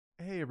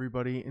Hey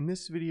everybody, in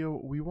this video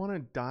we want to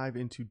dive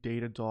into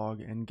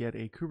Datadog and get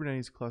a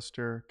Kubernetes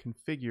cluster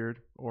configured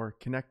or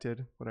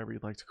connected, whatever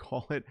you'd like to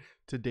call it,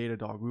 to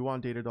Datadog. We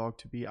want Datadog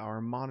to be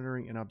our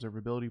monitoring and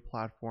observability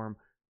platform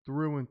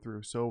through and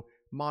through. So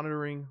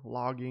monitoring,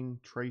 logging,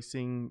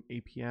 tracing,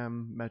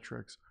 APM,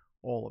 metrics,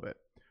 all of it.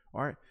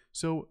 All right,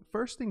 so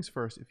first things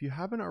first, if you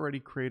haven't already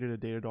created a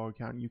Datadog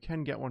account, you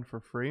can get one for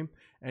free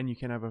and you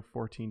can have a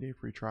 14-day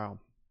free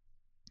trial.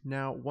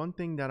 Now, one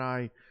thing that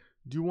I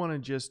do want to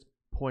just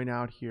point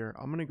out here,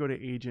 I'm going to go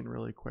to agent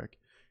really quick.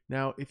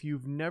 Now, if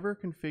you've never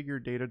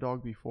configured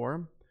Datadog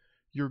before,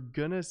 you're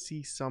going to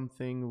see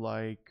something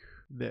like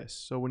this.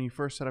 So when you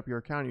first set up your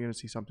account, you're going to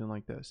see something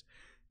like this.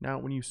 Now,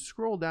 when you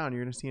scroll down,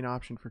 you're going to see an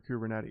option for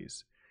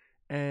Kubernetes.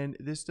 And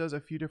this does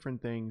a few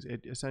different things.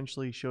 It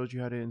essentially shows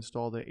you how to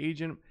install the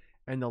agent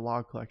and the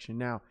log collection.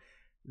 Now,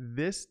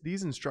 these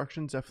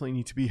instructions definitely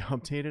need to be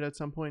updated at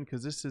some point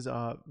because this is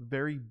a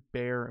very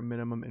bare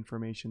minimum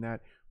information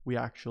that we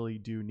actually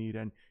do need,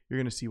 and you're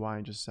going to see why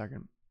in just a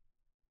second.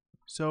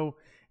 So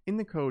in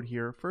the code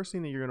here, first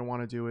thing that you're going to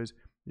want to do is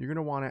you're going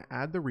to want to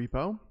add the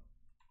repo,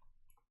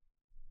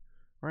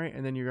 right?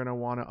 And then you're going to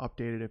want to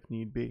update it if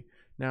need be.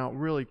 Now,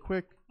 really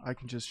quick, I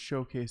can just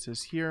showcase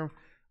this here.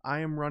 I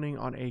am running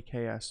on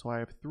AKS, so I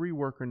have 3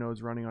 worker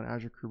nodes running on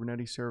Azure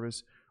Kubernetes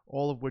Service,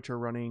 all of which are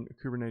running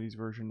Kubernetes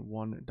version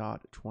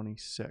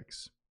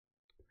 1.26.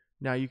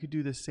 Now, you could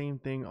do the same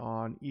thing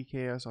on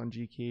EKS, on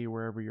GKE,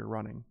 wherever you're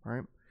running,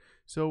 right?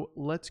 So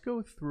let's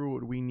go through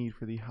what we need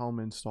for the Helm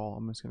install.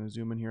 I'm just going to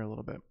zoom in here a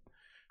little bit.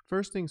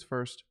 First things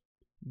first,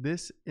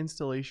 this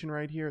installation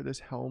right here, this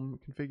Helm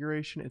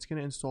configuration, it's going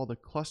to install the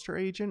cluster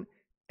agent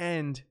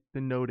and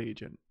the node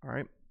agent, all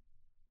right?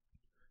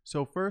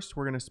 So first,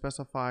 we're going to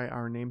specify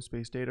our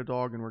namespace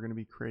Datadog, and we're going to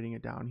be creating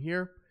it down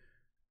here.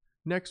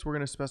 Next, we're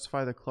going to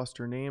specify the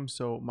cluster name.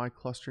 So my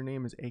cluster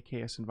name is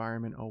AKS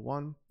Environment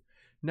 01.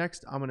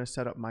 Next, I'm going to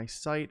set up my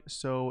site.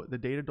 So the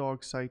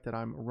Datadog site that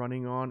I'm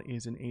running on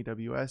is in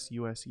AWS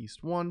US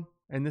East 1.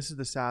 And this is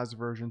the SaaS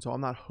version. So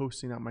I'm not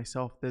hosting that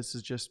myself. This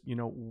is just,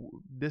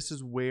 this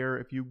is where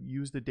if you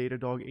use the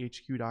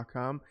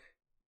datadoghq.com,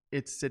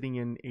 it's sitting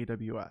in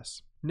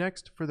AWS.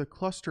 Next, for the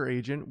cluster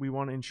agent, we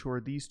want to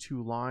ensure these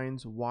 2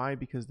 lines. Why?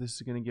 Because this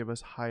is going to give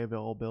us high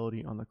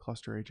availability on the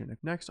cluster agent.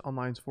 Next, on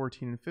lines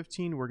 14 and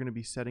 15, we're going to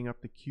be setting up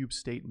the kube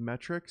state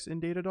metrics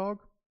in Datadog.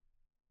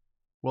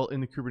 Well,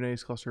 in the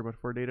Kubernetes cluster, but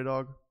for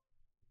Datadog.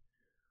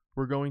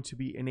 We're going to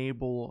be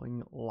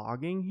enabling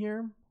logging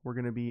here. We're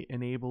going to be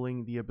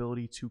enabling the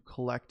ability to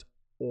collect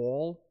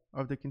all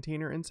of the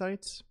container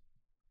insights.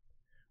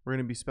 We're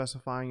going to be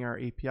specifying our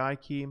API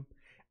key.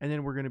 And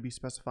then we're going to be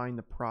specifying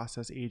the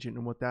process agent.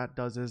 And what that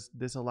does is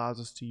this allows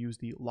us to use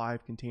the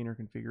live container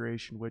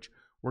configuration, which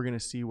we're going to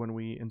see when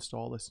we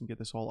install this and get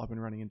this all up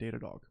and running in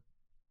Datadog.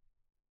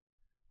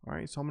 All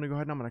right, so I'm going to go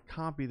ahead and I'm going to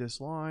copy this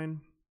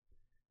line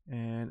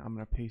and I'm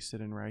going to paste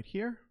it in right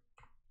here.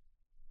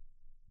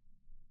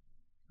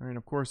 All right,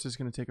 of course, this is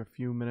going to take a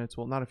few minutes.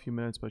 Well, not a few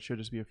minutes, but it should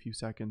just be a few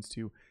seconds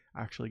to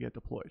actually get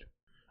deployed.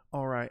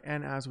 All right,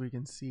 and as we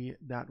can see,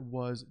 that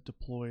was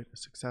deployed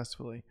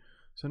successfully.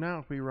 So now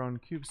if we run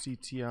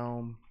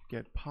kubectl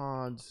get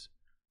pods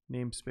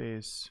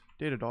namespace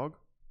Datadog,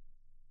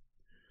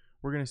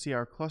 we're going to see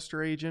our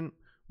cluster agent.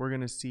 We're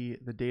going to see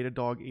the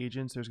Datadog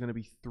agents. There's going to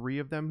be 3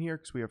 of them here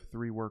because we have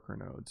 3 worker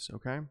nodes,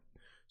 okay?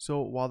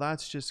 So while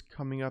that's just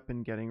coming up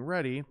and getting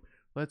ready,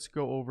 let's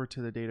go over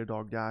to the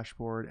Datadog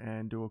dashboard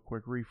and do a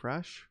quick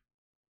refresh.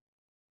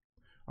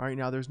 All right,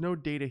 now there's no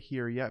data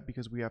here yet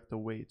because we have to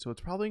wait. So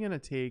it's probably going to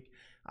take,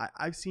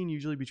 I've seen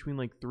usually between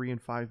like 3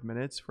 and 5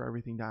 minutes for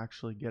everything to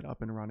actually get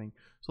up and running.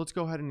 So let's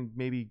go ahead and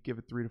maybe give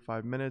it 3 to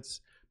 5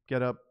 minutes,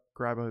 get up,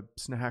 grab a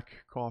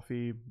snack,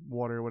 coffee,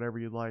 water, whatever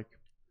you'd like.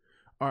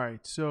 All right,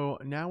 so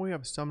now we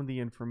have some of the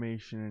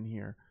information in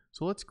here.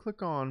 So let's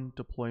click on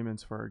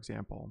deployments, for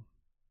example.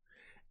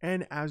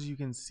 And as you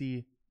can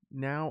see,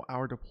 now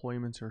our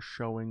deployments are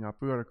showing up.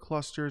 If we go to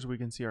clusters, we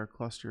can see our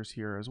clusters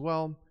here as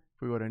well.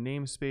 If we go to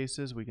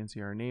namespaces, we can see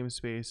our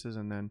namespaces.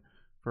 And then,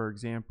 for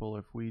example,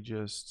 if we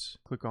just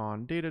click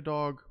on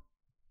Datadog,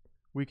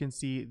 we can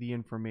see the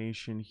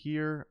information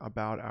here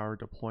about our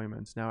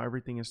deployments. Now,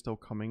 everything is still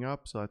coming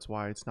up, so that's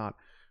why it's not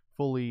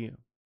fully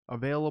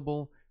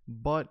available.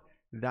 But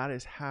that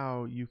is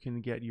how you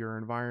can get your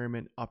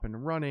environment up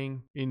and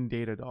running in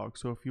Datadog.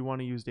 So if you want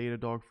to use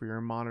Datadog for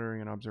your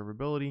monitoring and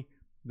observability,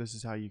 this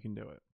is how you can do it.